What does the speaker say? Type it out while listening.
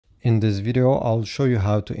In this video, I'll show you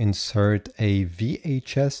how to insert a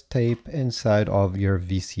VHS tape inside of your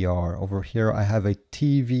VCR. Over here, I have a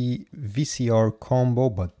TV VCR combo,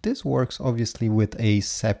 but this works obviously with a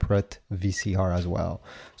separate VCR as well.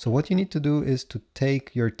 So what you need to do is to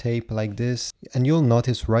take your tape like this, and you'll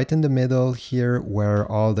notice right in the middle here where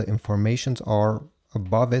all the informations are,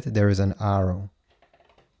 above it, there is an arrow.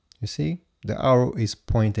 You see? The arrow is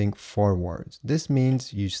pointing forwards. This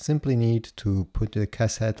means you simply need to put the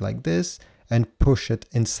cassette like this and push it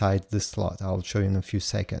inside the slot. I'll show you in a few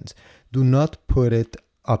seconds. Do not put it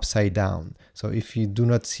upside down. So if you do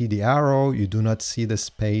not see the arrow, you do not see the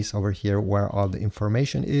space over here where all the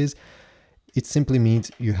information is, it simply means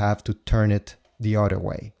you have to turn it the other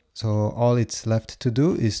way. So all it's left to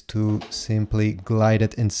do is to simply glide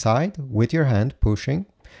it inside with your hand pushing.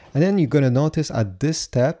 And then you're going to notice at this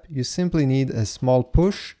step, you simply need a small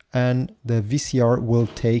push and the VCR will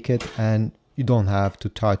take it and you don't have to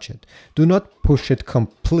touch it. Do not push it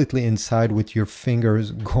completely inside with your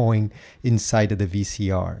fingers going inside the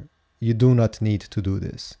VCR. You do not need to do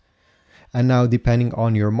this. And now depending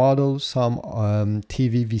on your model, some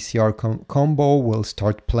TV VCR combo will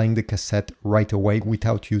start playing the cassette right away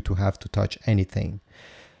without you to have to touch anything.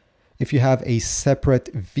 If you have a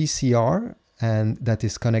separate VCR, and that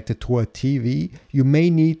is connected to a TV, you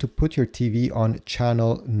may need to put your TV on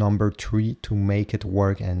channel number 3 to make it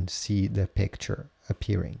work and see the picture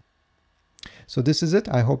appearing. So this is it.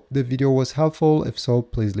 I hope the video was helpful. If so,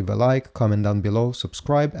 please leave a like, comment down below,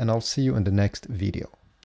 subscribe, and I'll see you in the next video.